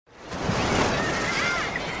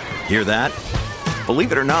Hear that?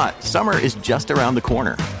 Believe it or not, summer is just around the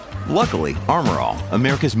corner. Luckily, Armor All,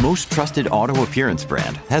 America's most trusted auto appearance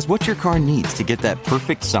brand, has what your car needs to get that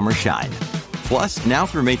perfect summer shine. Plus, now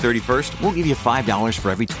through May 31st, we'll give you $5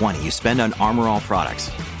 for every $20 you spend on Armor All products.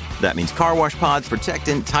 That means car wash pods,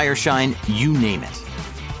 protectant, tire shine, you name it.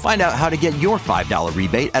 Find out how to get your $5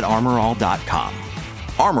 rebate at armorall.com.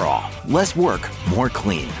 Armor All, less work, more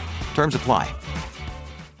clean. Terms apply.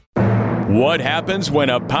 What happens when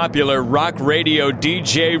a popular rock radio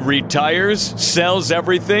DJ retires, sells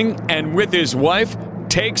everything, and with his wife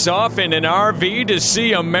takes off in an RV to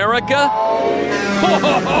see America? Ho,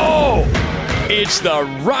 ho, ho! It's the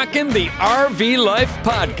Rockin' the RV Life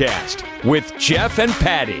podcast with Jeff and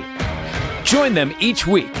Patty. Join them each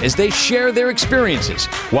week as they share their experiences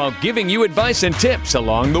while giving you advice and tips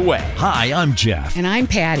along the way. Hi, I'm Jeff. And I'm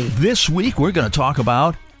Patty. This week we're going to talk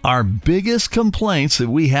about our biggest complaints that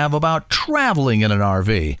we have about traveling in an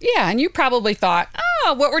RV. Yeah, and you probably thought,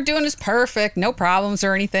 what we're doing is perfect, no problems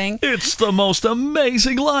or anything. It's the most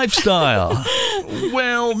amazing lifestyle.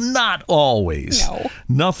 Well, not always. No.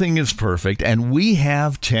 Nothing is perfect, and we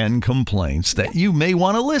have 10 complaints that you may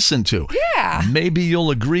want to listen to. Yeah. Maybe you'll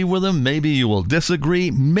agree with them, maybe you will disagree,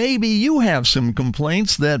 maybe you have some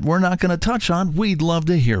complaints that we're not going to touch on. We'd love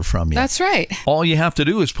to hear from you. That's right. All you have to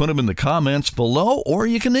do is put them in the comments below, or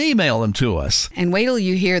you can email them to us. And wait till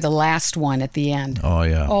you hear the last one at the end. Oh,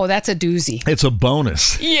 yeah. Oh, that's a doozy. It's a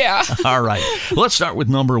bonus. Yeah. All right. Let's start with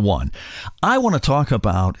number 1. I want to talk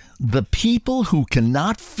about the people who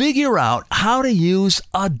cannot figure out how to use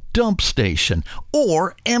a dump station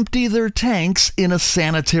or empty their tanks in a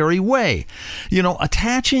sanitary way. You know,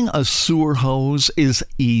 attaching a sewer hose is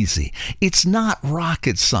easy. It's not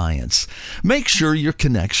rocket science. Make sure your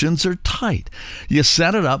connections are tight. You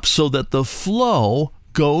set it up so that the flow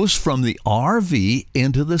goes from the RV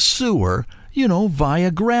into the sewer,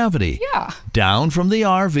 via gravity. Yeah. Down from the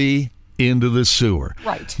RV into the sewer.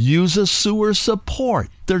 Right. Use a sewer support.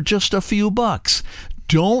 They're just a few bucks.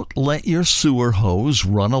 Don't let your sewer hose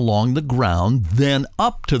run along the ground, then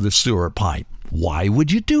up to the sewer pipe. Why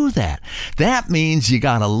would you do that? That means you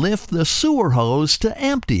got to lift the sewer hose to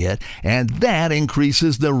empty it, and that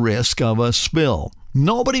increases the risk of a spill.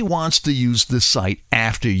 Nobody wants to use the site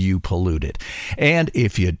after you pollute it. And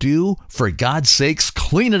if you do, for God's sakes,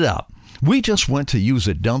 clean it up. We just went to use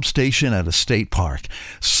a dump station at a state park.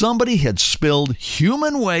 Somebody had spilled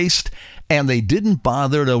human waste, and they didn't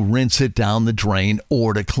bother to rinse it down the drain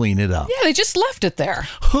or to clean it up. Yeah, they just left it there.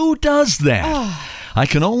 Who does that? I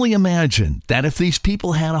can only imagine that if these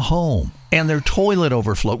people had a home and their toilet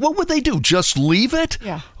overflowed, what would they do? Just leave it?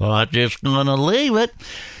 Yeah. I'm just going to leave it.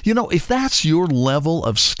 If that's your level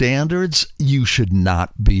of standards, you should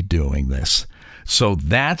not be doing this. So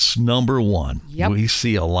that's number 1. Yep. We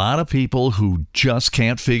see a lot of people who just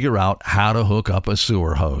can't figure out how to hook up a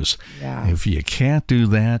sewer hose. Yeah. If you can't do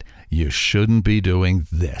that, you shouldn't be doing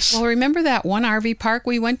this. Well, remember that one RV park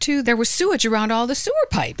we went to? There was sewage around all the sewer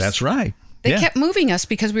pipes. That's right. They kept moving us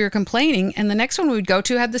because we were complaining, and the next one we'd go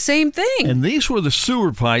to had the same thing. And these were the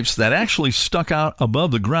sewer pipes that actually stuck out above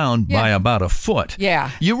the ground by about a foot. Yeah.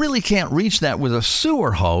 You really can't reach that with a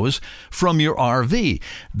sewer hose from your RV.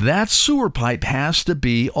 That sewer pipe has to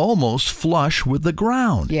be almost flush with the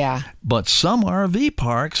ground. Yeah. But some RV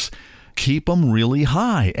parks keep them really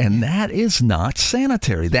high, and that is not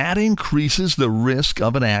sanitary. That increases the risk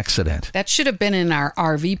of an accident. That should have been in our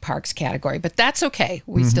RV parks category, but that's okay.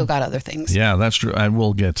 We still got other things. Yeah, that's true. And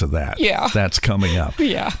we'll get to that. Yeah. That's coming up.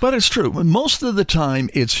 Yeah. But it's true. Most of the time,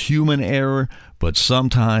 it's human error, but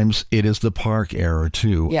sometimes it is the park error,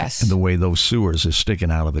 too. Yes. And the way those sewers are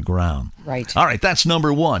sticking out of the ground. Right. All right, that's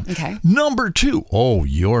number 1. Okay. Number 2. Oh,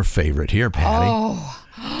 your favorite here, Patty.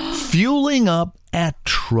 Oh. Fueling up at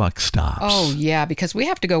truck stops. Oh, yeah, because we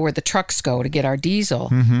have to go where the trucks go to get our diesel.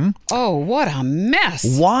 Mm-hmm. Oh, what a mess.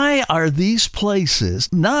 Why are these places,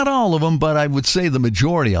 not all of them, but I would say the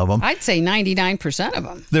majority of them, I'd say 99% of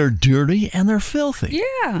them. they're dirty and they're filthy.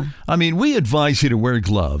 Yeah. I mean, we advise you to wear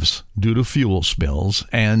gloves due to fuel spills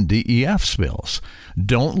and DEF spills.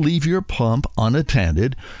 Don't leave your pump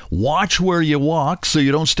unattended. Watch where you walk so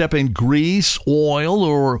you don't step in grease, oil,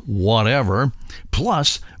 or whatever.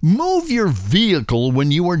 Plus, move your vehicle when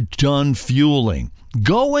you are done fueling.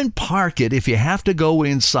 Go and park it if you have to go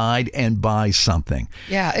inside and buy something.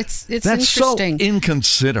 Yeah, it's That's interesting. so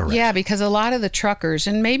inconsiderate. Yeah, because a lot of the truckers,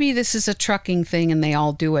 and maybe this is a trucking thing and they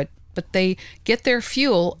all do it, but they get their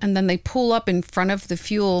fuel and then they pull up in front of the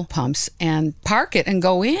fuel pumps and park it and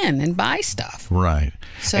go in and buy stuff. Right.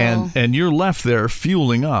 So, and you're left there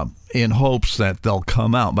fueling up in hopes that they'll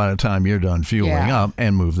come out by the time you're done fueling up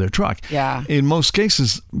and move their truck. Yeah. In most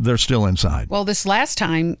cases, they're still inside. Well, this last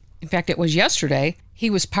time, In fact, it was yesterday. He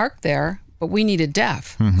was parked there, but we needed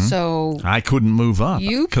DEF. So I couldn't move up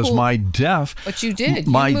because my DEF. But you did.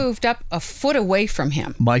 You moved up a foot away from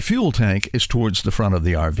him. My fuel tank is towards the front of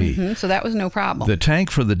the RV. So that was no problem. The tank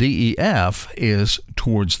for the DEF is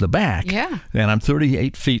towards the back. Yeah. And I'm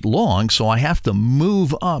 38 feet long, so I have to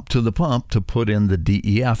move up to the pump to put in the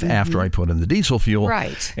DEF after I put in the diesel fuel.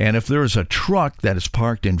 Right. And if there's a truck that is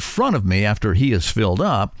parked in front of me after he is filled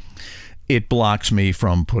up, it blocks me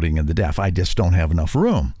from putting in the DEF. I just don't have enough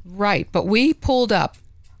room. Right, but we pulled up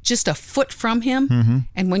just a foot from him,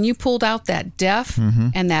 and when you pulled out that DEF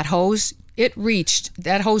and that hose,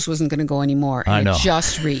 that hose wasn't going to go anymore, and I know. it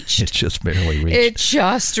just reached. It just barely reached. It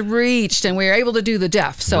just reached, and we were able to do the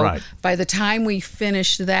DEF. So Right. by the time we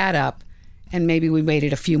finished that up, and maybe we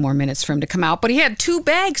waited a few more minutes for him to come out, but he had 2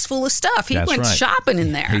 bags full of stuff. He That's went right. shopping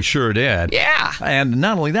in there. He sure did. Yeah. And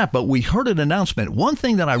not only that, but we heard an announcement. One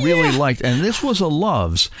thing that I really liked, and this was a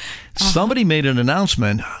Love's, somebody made an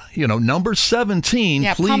announcement, number 17,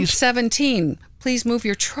 Yeah, please. pump 17. Please move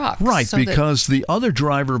your truck. Right, so that because the other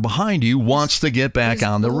driver behind you wants to get back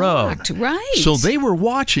on the road. blocked, right. So they were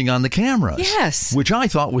watching on the cameras. Yes. Which I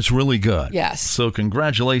thought was really good. Yes. So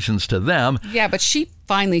congratulations to them. Yeah, but she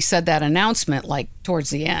finally said that announcement towards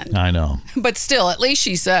the end. I know. But still, at least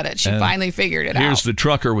she said it. She finally figured it Here's out. the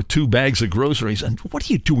trucker with 2 bags of groceries. And what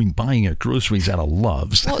are you doing buying your groceries out of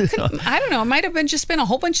Love's? Well, I don't know. It might have just been a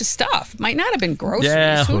whole bunch of stuff. Might not have been groceries.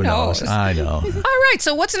 Yeah, who knows? I know. All right,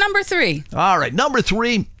 so what's number 3? All right, number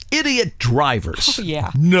 3, idiot drivers. Oh,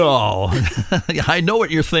 yeah. No. I know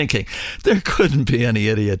what you're thinking. There couldn't be any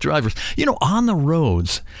idiot drivers. On the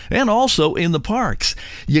roads and also in the parks,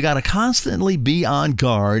 you got to constantly be on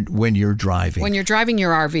guard when you're driving. When you're driving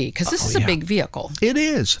your RV, because this is a big vehicle. It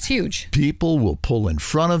is. It's huge. People will pull in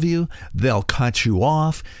front of you. They'll cut you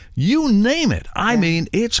off. You name it. I mean,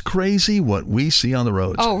 it's crazy what we see on the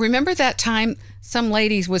roads. Oh, remember that time some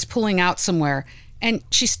lady was pulling out somewhere and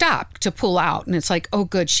she stopped to pull out, and it's like, oh,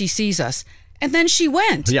 good, she sees us. And then she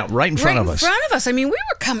went. Yeah, right in front of us. Right in front of us. I mean, we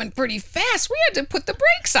were coming pretty fast. We had to put the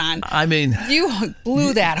brakes on. I mean, You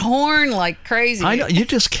blew that horn like crazy. I know. You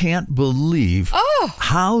just can't believe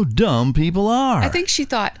how dumb people are. I think she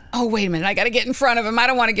thought, oh, wait a minute, I got to get in front of him. I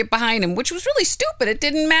don't want to get behind him, which was really stupid. It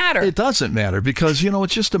didn't matter. It doesn't matter because,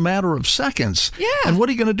 it's just a matter of seconds. Yeah. And what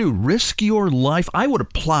are you going to do? Risk your life? I would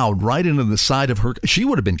have plowed right into the side of her. She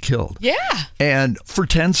would have been killed. Yeah. And for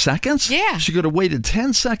 10 seconds? Yeah. She could have waited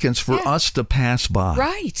 10 seconds for us to pass by.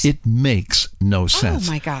 Right. It makes no sense.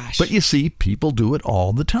 Oh, my gosh. But you see, people do it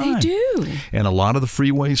all the time. They do. And a lot of the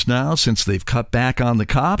freeways now, since they've cut back on the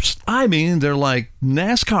cops, I mean, they're like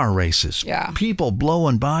NASCAR races. Yeah. People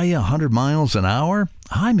blowing by you 100 miles an hour.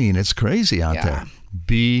 I mean, it's crazy out there.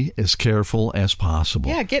 Be as careful as possible.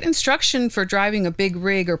 Yeah, get instruction for driving a big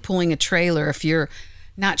rig or pulling a trailer if you're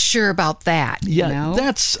not sure about that. Yeah,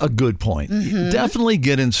 that's a good point. Definitely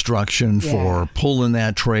get instruction for pulling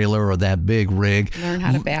that trailer or that big rig. Learn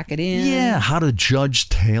how to back it in. Yeah, how to judge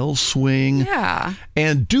tail swing. Yeah.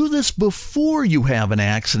 And do this before you have an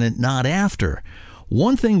accident, not after.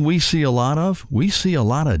 One thing we see a lot of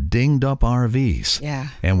dinged up RVs. Yeah.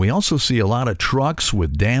 And we also see a lot of trucks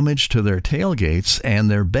with damage to their tailgates and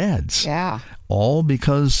their beds. Yeah. All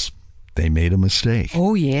because they made a mistake.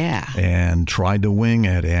 Oh, yeah. And tried to wing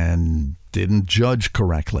it and didn't judge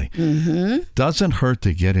correctly. Doesn't hurt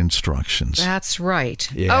to get instructions. That's right.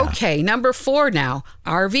 Yeah. Okay, number 4 now,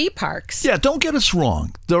 RV parks. Yeah, don't get us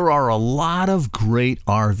wrong. There are a lot of great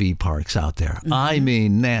RV parks out there. I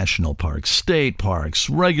mean, national parks, state parks,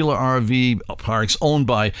 regular RV parks owned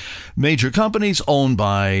by major companies, owned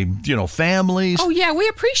by, families. Oh, yeah, we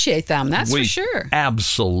appreciate them. That's We for sure.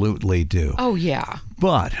 absolutely do. Oh, yeah.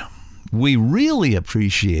 But we really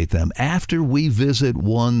appreciate them after we visit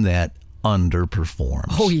one that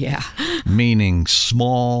underperforms. Oh, yeah. Meaning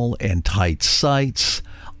small and tight sites,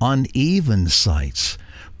 uneven sites,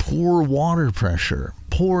 poor water pressure,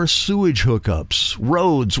 poor sewage hookups,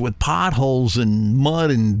 roads with potholes and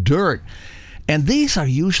mud and dirt. And these are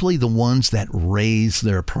usually the ones that raise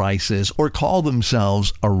their prices or call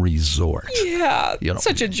themselves a resort. Yeah,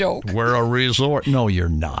 such a joke. We're a resort. No, you're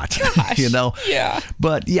not. Gosh, Yeah.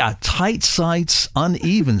 But yeah, tight sites,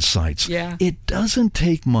 uneven sites. Yeah. It doesn't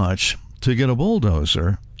take much to get a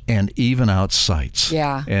bulldozer and even out sites.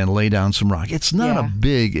 Yeah. And lay down some rock. It's not Yeah. a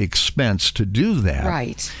big expense to do that.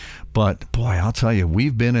 Right. But boy, I'll tell you,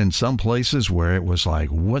 we've been in some places where it was like,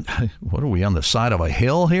 what are we on the side of a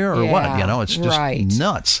hill here or what? You know, it's just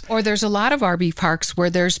nuts. Or there's a lot of RV parks where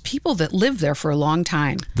there's people that live there for a long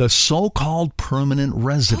time. The so-called permanent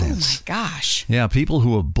residents. Oh my gosh. Yeah, people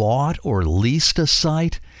who have bought or leased a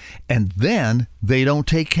site and then they don't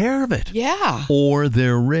take care of it. Yeah. Or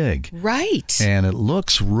their rig. Right. And it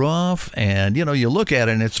looks rough and, you know, you look at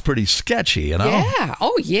it and it's pretty sketchy, you know? Yeah.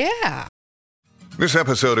 Oh, yeah. This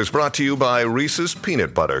episode is brought to you by Reese's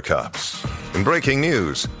Peanut Butter Cups. In breaking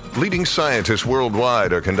news, leading scientists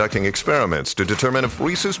worldwide are conducting experiments to determine if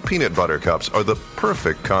Reese's Peanut Butter Cups are the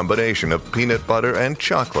perfect combination of peanut butter and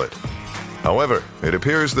chocolate. However, it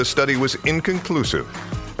appears the study was inconclusive,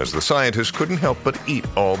 as the scientists couldn't help but eat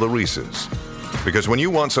all the Reese's. Because when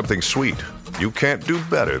you want something sweet, you can't do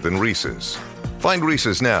better than Reese's. Find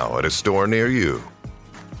Reese's now at a store near you.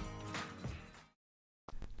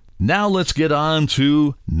 Now let's get on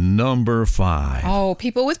to number 5. Oh,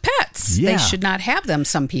 people with pets. Yeah. They should not have them,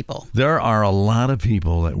 some people. There are a lot of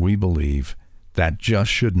people that we believe that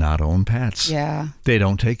just should not own pets. Yeah. They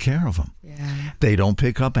don't take care of them. Yeah. They don't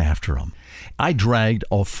pick up after them. I dragged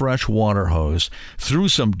a fresh water hose through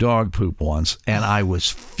some dog poop once, and I was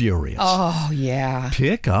furious. Oh, yeah.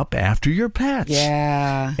 Pick up after your pets.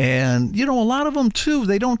 Yeah. And, you know, a lot of them, too,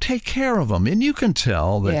 they don't take care of them. And you can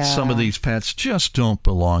tell that some of these pets just don't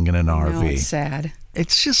belong in an RV. No, it's sad.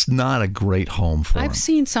 It's just not a great home for them. I've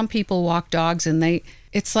seen some people walk dogs, and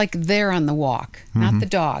it's like they're on the walk, not the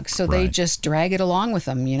dog. So they just drag it along with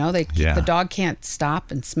them. You know, the dog can't stop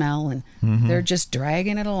and smell, and they're just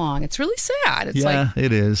dragging it along. It's really sad. It's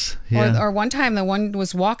it is. Yeah. Or one time, the one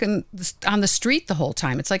was walking on the street the whole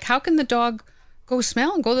time. It's like, how can the dog go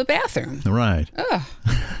smell and go to the bathroom? Right. Ugh.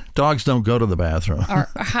 Dogs don't go to the bathroom.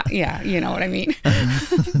 Yeah, you know what I mean.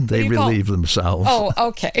 They relieve themselves. Oh,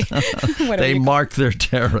 okay. They mark their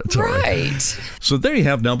territory. Right. So there you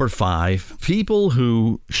have number 5, people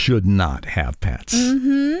who should not have pets.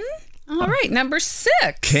 Mm-hmm. All right, number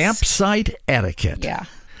 6. Campsite etiquette. Yeah.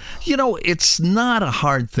 You know, it's not a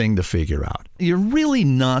hard thing to figure out. You're really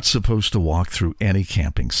not supposed to walk through any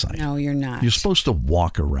camping site. No, you're not. You're supposed to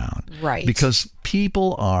walk around. Right. Because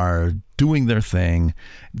people are doing their thing.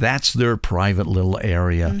 That's their private little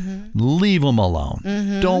area. Leave them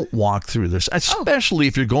alone. Don't walk through this, especially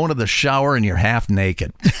if you're going to the shower and you're half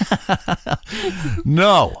naked.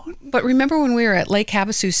 No. But remember when we were at Lake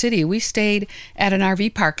Havasu City, we stayed at an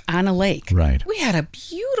RV park on a lake. Right. We had a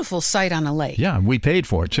beautiful site on a lake. Yeah, we paid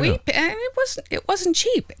for it too. And it wasn't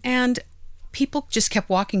cheap. And people just kept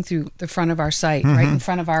walking through the front of our site, right in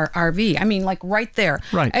front of our RV. I mean, like right there.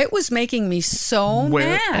 Right. It was making me so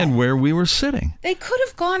mad. And where we were sitting. They could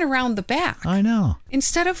have gone around the back. I know.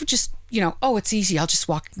 Instead of just, it's easy, I'll just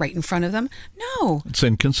walk right in front of them. No. It's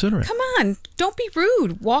inconsiderate. Come on. Don't be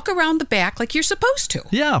rude. Walk around the back like you're supposed to.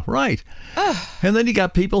 Yeah, right. And then you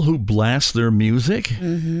got people who blast their music,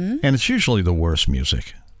 and it's usually the worst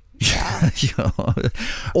music. Yeah.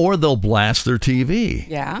 Or they'll blast their TV.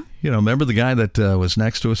 Yeah. Remember the guy that was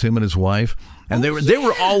next to us, him and his wife? And they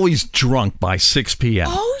were always drunk by 6 p.m.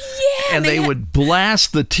 Oh, yeah. And they would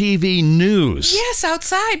blast the TV news. Yes,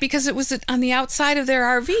 outside, because it was on the outside of their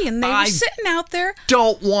RV, and they were sitting out there.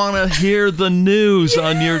 Don't want to hear the news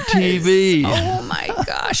on your TV. Oh, my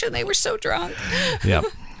gosh. And they were so drunk. Yep.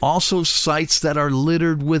 Also, sites that are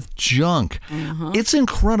littered with junk. It's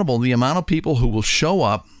incredible the amount of people who will show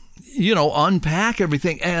up, unpack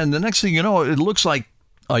everything, and the next thing you know, it looks like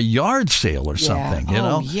a yard sale or something,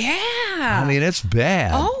 Oh, yeah. I mean, it's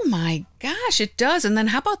bad. Oh, my gosh, it does. And then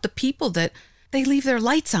how about the people that they leave their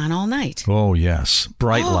lights on all night? Oh, yes.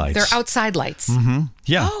 Bright lights. They're outside lights.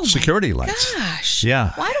 Yeah, Oh, security my lights. Gosh.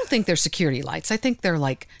 Yeah. Well, I don't think they're security lights. I think they're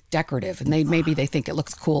like decorative, and maybe they think it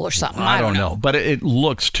looks cool or something. I don't know. But it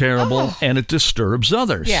looks terrible, and it disturbs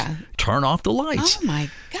others. Yeah. Turn off the lights. Oh, my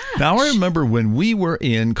gosh. Now, I remember when we were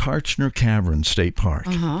in Kartchner Cavern State Park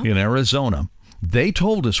in Arizona, they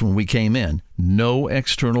told us when we came in, no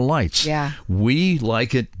external lights. Yeah. We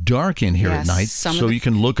like it dark in here at night, so you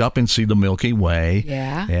can look up and see the Milky Way.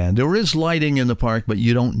 Yeah. And there is lighting in the park, but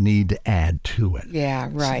you don't need to add to it. Yeah,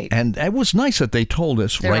 right. And it was nice that they told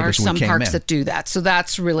us there right are as we came in. some parks that do that, so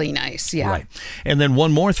that's really nice. Yeah. Right. And then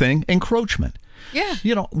one more thing, encroachment. Yeah.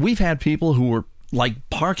 We've had people who were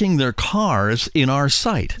parking their cars in our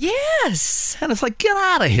site. Yes. And it's like, get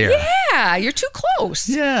out of here. Yeah, you're too close.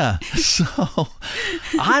 Yeah. So,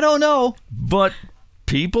 I don't know, but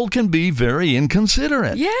people can be very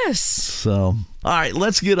inconsiderate. Yes. So, all right,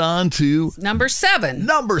 let's get on to Number 7.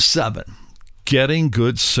 Number 7. Getting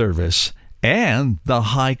good service and the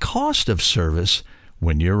high cost of service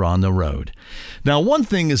when you're on the road. Now, one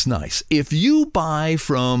thing is nice. If you buy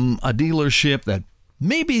from a dealership that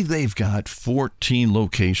maybe they've got 14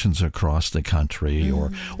 locations across the country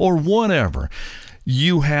or whatever,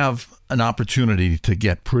 you have an opportunity to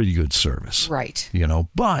get pretty good service. Right.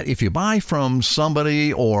 But if you buy from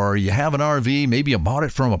somebody or you have an RV, maybe you bought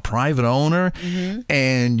it from a private owner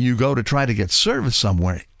and you go to try to get service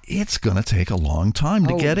somewhere, it's going to take a long time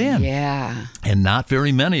to get in. Yeah. And not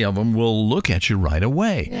very many of them will look at you right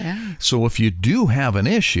away. Yeah. So if you do have an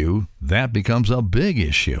issue, that becomes a big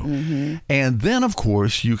issue. And then, of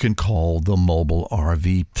course, you can call the mobile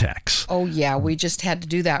RV techs. Oh, yeah. We just had to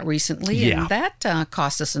do that recently, and that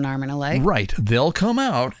cost us an arm and a leg. Right. They'll come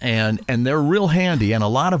out, and they're real handy, and a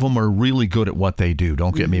lot of them are really good at what they do.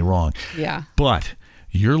 Don't get me wrong. Yeah. But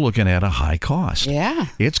you're looking at a high cost. Yeah.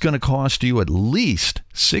 It's going to cost you at least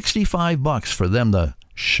 $65 for them to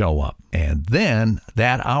show up. And then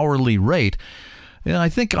that hourly rate, I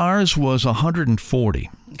think ours was $140.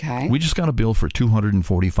 Okay. We just got a bill for $245.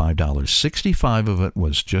 $65 of it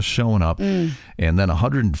was just showing up, and then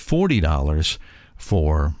 $140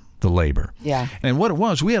 for the labor. Yeah. And what it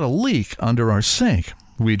was, we had a leak under our sink.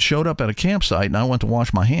 We'd showed up at a campsite, and I went to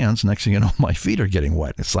wash my hands. Next thing you know, my feet are getting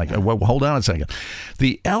wet. It's like, well, hold on a second.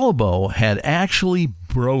 The elbow had actually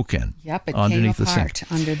broken underneath the sink.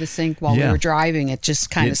 Under the sink while we were driving. It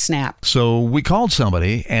just kind of snapped. So we called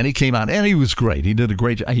somebody, and he came out, and he was great. He did a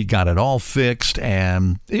great job. He got it all fixed,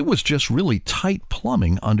 and it was just really tight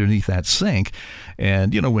plumbing underneath that sink.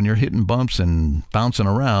 And, when you're hitting bumps and bouncing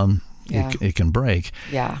around, it can break.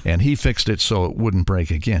 Yeah. And he fixed it so it wouldn't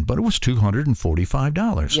break again. But it was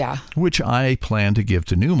 $245. Yeah. Which I plan to give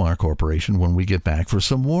to Newmar Corporation when we get back for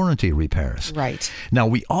some warranty repairs. Right. Now,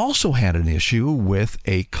 we also had an issue with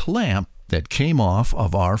a clamp that came off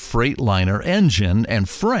of our Freightliner engine and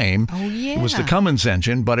frame. Oh, yeah. It was the Cummins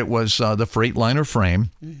engine, but it was the Freightliner frame.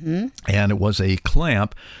 And it was a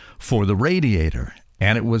clamp for the radiator.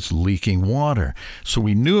 And it was leaking water. So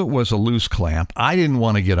we knew it was a loose clamp. I didn't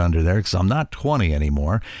want to get under there because I'm not 20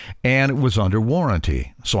 anymore. And it was under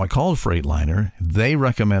warranty. So I called Freightliner. They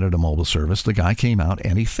recommended a mobile service. The guy came out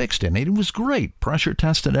and he fixed it. And it was great. Pressure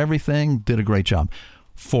tested everything. Did a great job.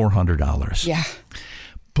 $400. Yeah.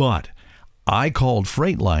 But I called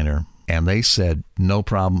Freightliner. And they said, no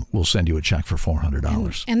problem, we'll send you a check for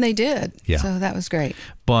 $400. And they did. Yeah. So that was great.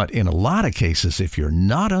 But in a lot of cases, if you're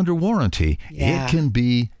not under warranty, it can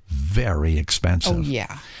be very expensive. Oh,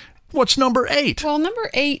 yeah. What's number 8? Well, number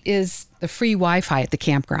 8 is the free Wi-Fi at the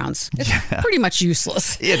campgrounds. It's pretty much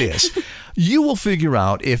useless. It is. You will figure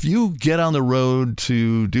out if you get on the road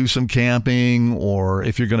to do some camping or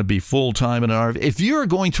if you're going to be full-time in an RV, if you're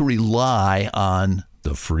going to rely on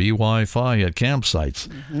the free Wi-Fi at campsites,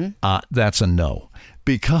 that's a no.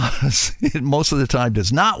 Because it most of the time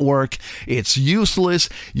does not work. It's useless.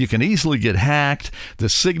 You can easily get hacked. The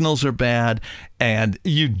signals are bad. And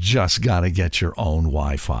you just got to get your own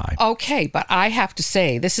Wi-Fi. Okay, but I have to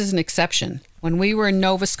say, this is an exception. When we were in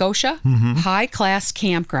Nova Scotia, High Class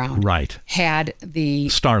Campground had the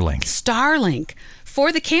Starlink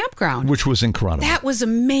for the campground. Which was incredible. That was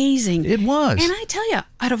amazing. It was. And I tell you,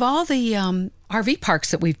 out of all the RV parks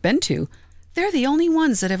that we've been to, they're the only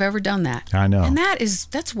ones that have ever done that. I know. And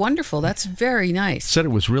that's wonderful. That's very nice. Said it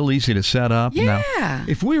was real easy to set up. Yeah. Now,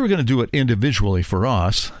 if we were going to do it individually for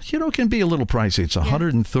us, it can be a little pricey. It's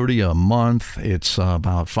 $130 a month. It's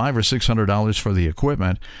about $500 or $600 for the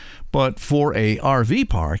equipment. But for a RV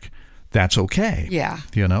park, that's okay. Yeah.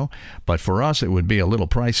 But for us, it would be a little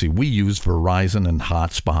pricey. We use Verizon and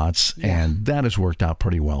hotspots, and that has worked out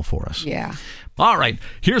pretty well for us. Yeah. All right.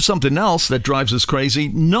 Here's something else that drives us crazy.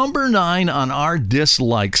 Number 9 on our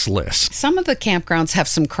dislikes list. Some of the campgrounds have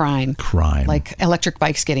some crime. Like electric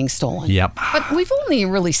bikes getting stolen. Yep. But we've only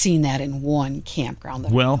really seen that in one campground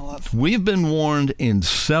that I know of. We've been warned in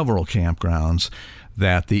several campgrounds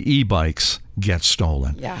that the e-bikes get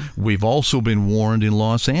stolen. Yeah. We've also been warned in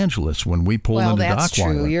Los Angeles when we pulled into Dockweiler. That's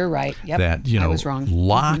true. You're right. Yep. That, I was wrong.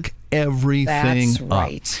 Lock everything That's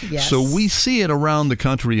right. up. Yes. So we see it around the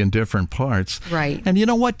country in different parts. Right. And you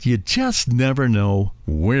know what? You just never know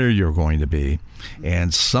where you're going to be.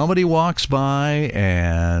 And somebody walks by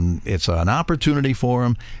and it's an opportunity for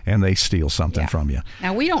them and they steal something from you.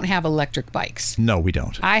 Now, we don't have electric bikes. No, we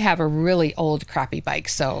don't. I have a really old crappy bike,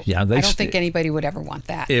 so I don't think anybody would ever want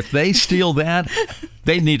that. If they steal that,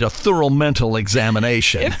 They need a thorough mental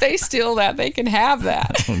examination. If they steal that, they can have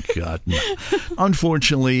that. Oh, God. No.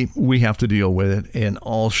 Unfortunately, we have to deal with it in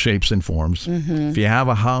all shapes and forms. If you have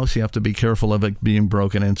a house, you have to be careful of it being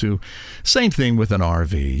broken into. Same thing with an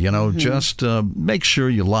RV. You know, just make sure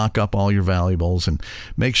you lock up all your valuables and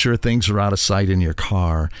make sure things are out of sight in your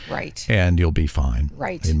car. Right. And you'll be fine.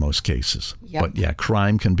 Right. In most cases. Yep. But yeah,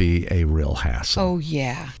 crime can be a real hassle. Oh,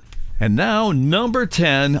 yeah. And now, number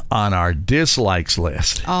 10 on our dislikes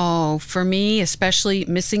list. Oh, for me, especially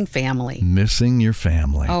missing family. Missing your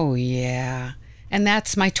family. Oh, yeah. And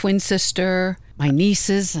that's my twin sister, my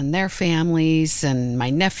nieces and their families, and my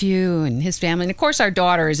nephew and his family. And, of course, our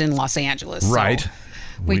daughter is in Los Angeles. Right. So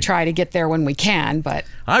we try to get there when we can, but...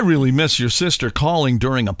 I really miss your sister calling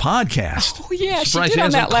during a podcast. Oh, yeah, she Surprised did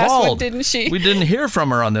on that hasn't last one, called. didn't she? We didn't hear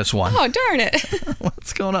from her on this one. Oh, darn it.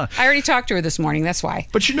 What's going on? I already talked to her this morning, that's why.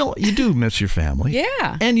 But you know, you do miss your family.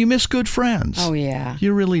 Yeah. And you miss good friends. Oh, yeah.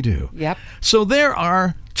 You really do. Yep. So there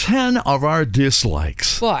are 10 of our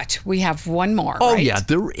dislikes. But we have one more, Oh, right? yeah,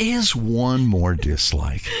 there is one more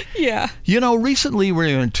dislike. Yeah. You know, recently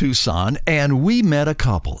we were in Tucson and we met a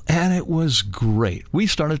couple and it was great. We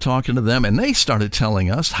started talking to them and they started telling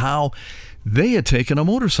us how they had taken a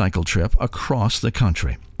motorcycle trip across the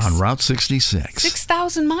country on Route 66.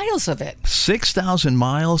 6,000 miles of it. 6,000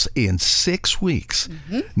 miles in 6 weeks.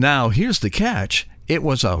 Now, here's the catch. It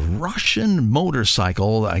was a Russian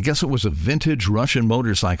motorcycle. I guess it was a vintage Russian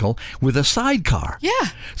motorcycle with a sidecar. Yeah.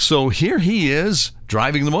 So here he is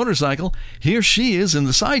driving the motorcycle. Here she is in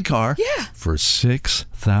the sidecar. Yeah. For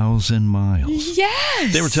 6,000 miles.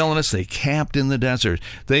 Yes. They were telling us they camped in the desert.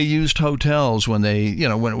 They used hotels when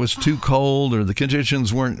when it was too cold or the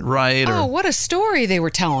conditions weren't right. Oh, Or what a story they were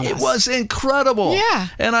telling us. it was incredible. Yeah.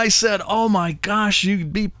 And I said, oh my gosh,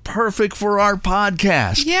 you'd be perfect for our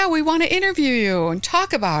podcast. Yeah, we want to interview you and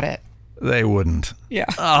talk about it. They wouldn't. Yeah.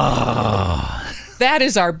 Oh. That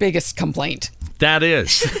is our biggest complaint. That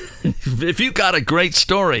is. If you got a great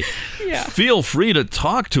story, Yeah. feel free to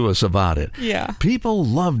talk to us about it. Yeah. People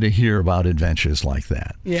love to hear about adventures like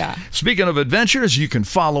that. Yeah. Speaking of adventures, you can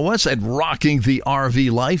follow us at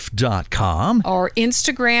rockingthervlife.com. Or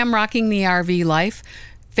Instagram, Rocking the RV Life.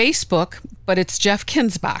 Facebook, but it's Jeff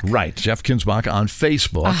Kinsbach. Right, Jeff Kinsbach on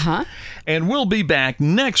Facebook. Uh-huh. And we'll be back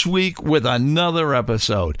next week with another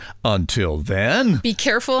episode. Until then, Be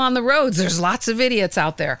careful on the roads. There's lots of idiots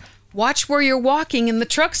out there. Watch where you're walking in the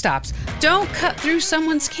truck stops. Don't cut through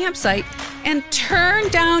someone's campsite. And turn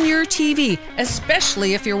down your TV,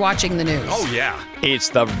 especially if you're watching the news. oh yeah. It's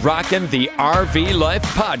the Rockin' the RV Life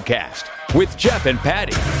podcast with Jeff and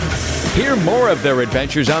Patty. Hear more of their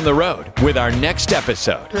adventures on the road with our next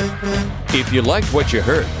episode. If you liked what you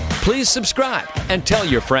heard, please subscribe and tell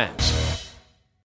your friends.